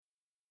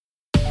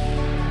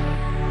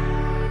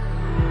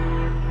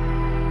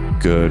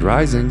Good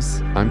Risings.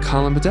 I'm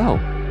Colin Bedell.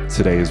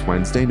 Today is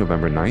Wednesday,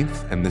 November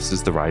 9th, and this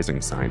is the Rising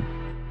Sign.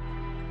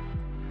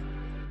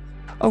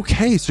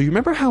 Okay, so you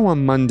remember how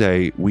on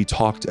Monday we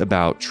talked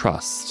about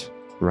trust,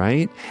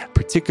 right?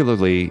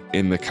 Particularly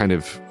in the kind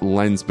of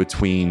lens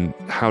between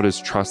how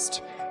does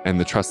trust and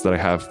the trust that I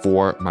have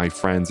for my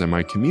friends and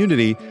my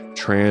community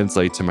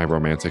translate to my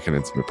romantic and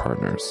intimate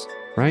partners,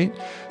 right?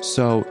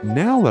 So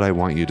now what I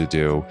want you to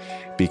do,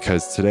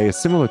 because today a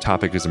similar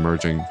topic is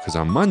emerging, because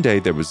on Monday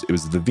it was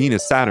the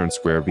Venus-Saturn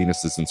square.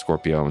 Venus is in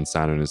Scorpio and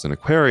Saturn is in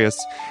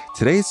Aquarius.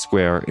 Today's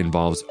square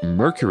involves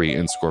Mercury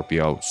in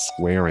Scorpio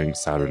squaring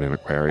Saturn in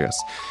Aquarius.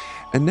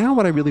 And now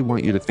what I really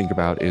want you to think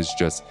about is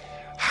just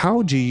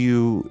how do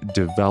you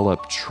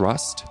develop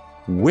trust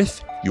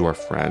with your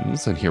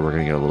friends? And here we're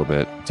going to get a little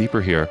bit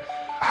deeper here.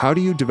 How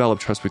do you develop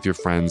trust with your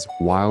friends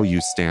while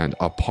you stand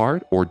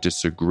apart or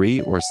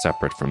disagree or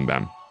separate from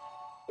them?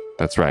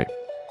 That's right.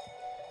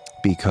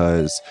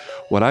 Because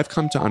what I've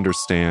come to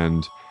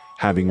understand,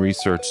 having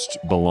researched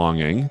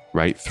belonging,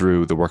 right,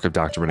 through the work of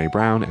Dr. Brené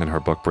Brown and her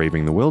book,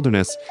 Braving the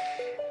Wilderness,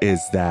 is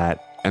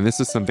that, and this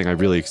is something I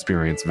really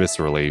experienced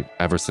viscerally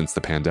ever since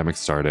the pandemic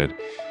started,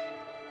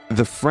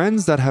 the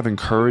friends that have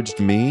encouraged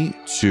me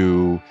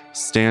to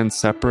stand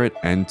separate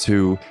and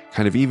to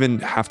kind of even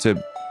have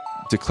to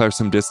declare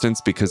some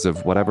distance because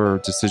of whatever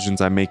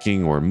decisions I'm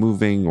making or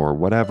moving or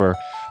whatever,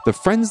 the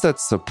friends that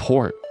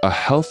support a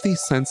healthy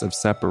sense of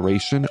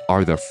separation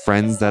are the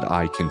friends that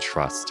I can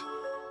trust.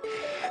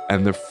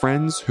 And the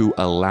friends who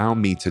allow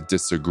me to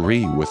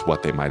disagree with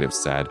what they might have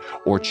said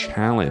or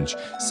challenge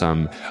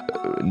some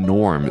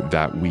norm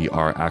that we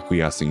are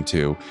acquiescing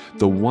to,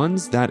 the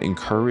ones that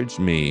encourage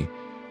me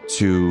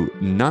to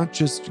not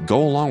just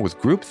go along with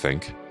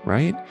groupthink,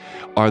 right,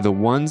 are the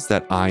ones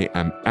that I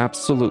am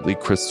absolutely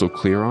crystal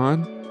clear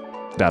on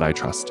that I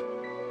trust.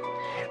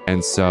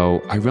 And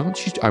so I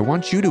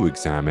want you to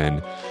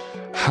examine,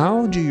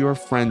 how do your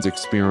friends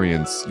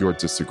experience your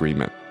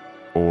disagreement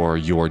or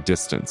your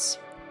distance?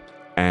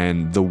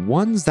 And the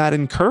ones that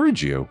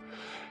encourage you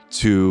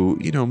to,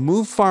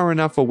 move far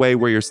enough away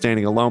where you're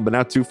standing alone, but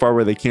not too far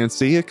where they can't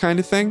see it kind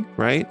of thing,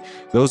 right?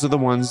 Those are the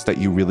ones that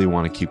you really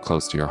want to keep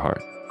close to your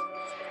heart.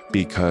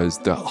 Because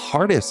the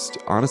hardest,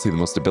 honestly, the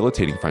most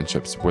debilitating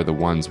friendships were the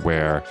ones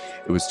where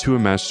it was too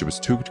enmeshed, it was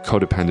too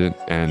codependent,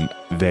 and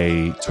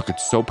they took it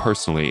so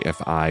personally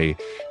if I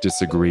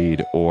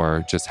disagreed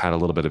or just had a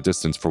little bit of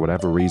distance for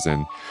whatever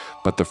reason.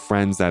 But the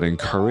friends that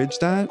encourage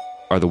that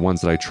are the ones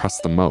that I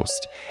trust the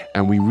most.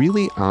 And we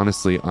really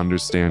honestly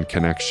understand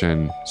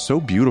connection so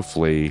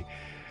beautifully,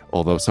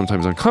 although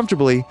sometimes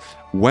uncomfortably,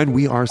 when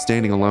we are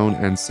standing alone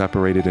and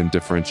separated and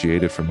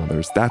differentiated from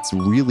others. That's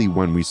really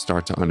when we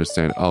start to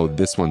understand, oh,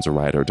 this one's a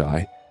ride or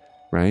die,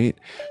 right?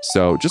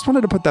 So just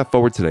wanted to put that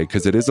forward today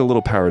because it is a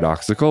little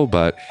paradoxical,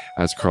 but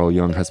as Carl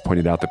Jung has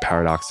pointed out, the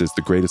paradox is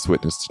the greatest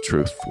witness to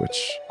truth,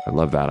 which I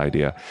love that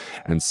idea.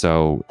 And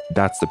so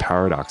that's the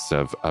paradox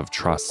of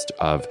trust,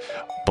 of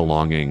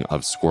belonging,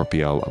 of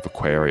Scorpio, of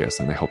Aquarius,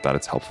 and I hope that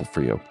it's helpful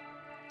for you.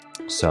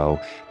 So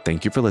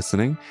thank you for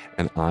listening,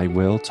 and I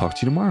will talk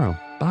to you tomorrow.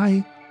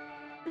 Bye.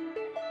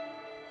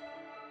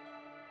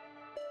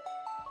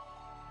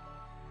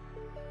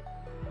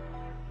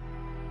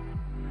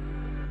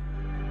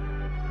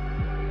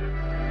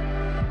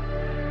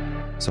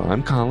 So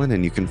I'm Colin,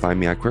 and you can find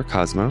me at Queer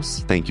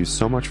Cosmos. Thank you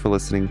so much for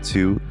listening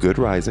to Good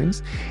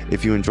Risings.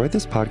 If you enjoyed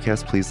this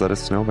podcast, please let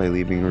us know by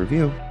leaving a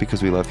review,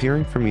 because we love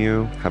hearing from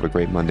you. Have a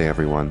great Monday,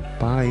 everyone.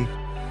 Bye.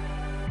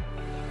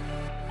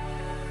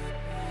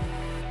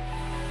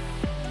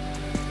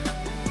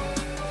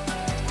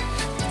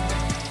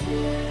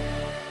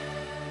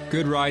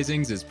 Good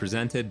Risings is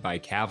presented by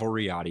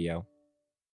Cavalry Audio.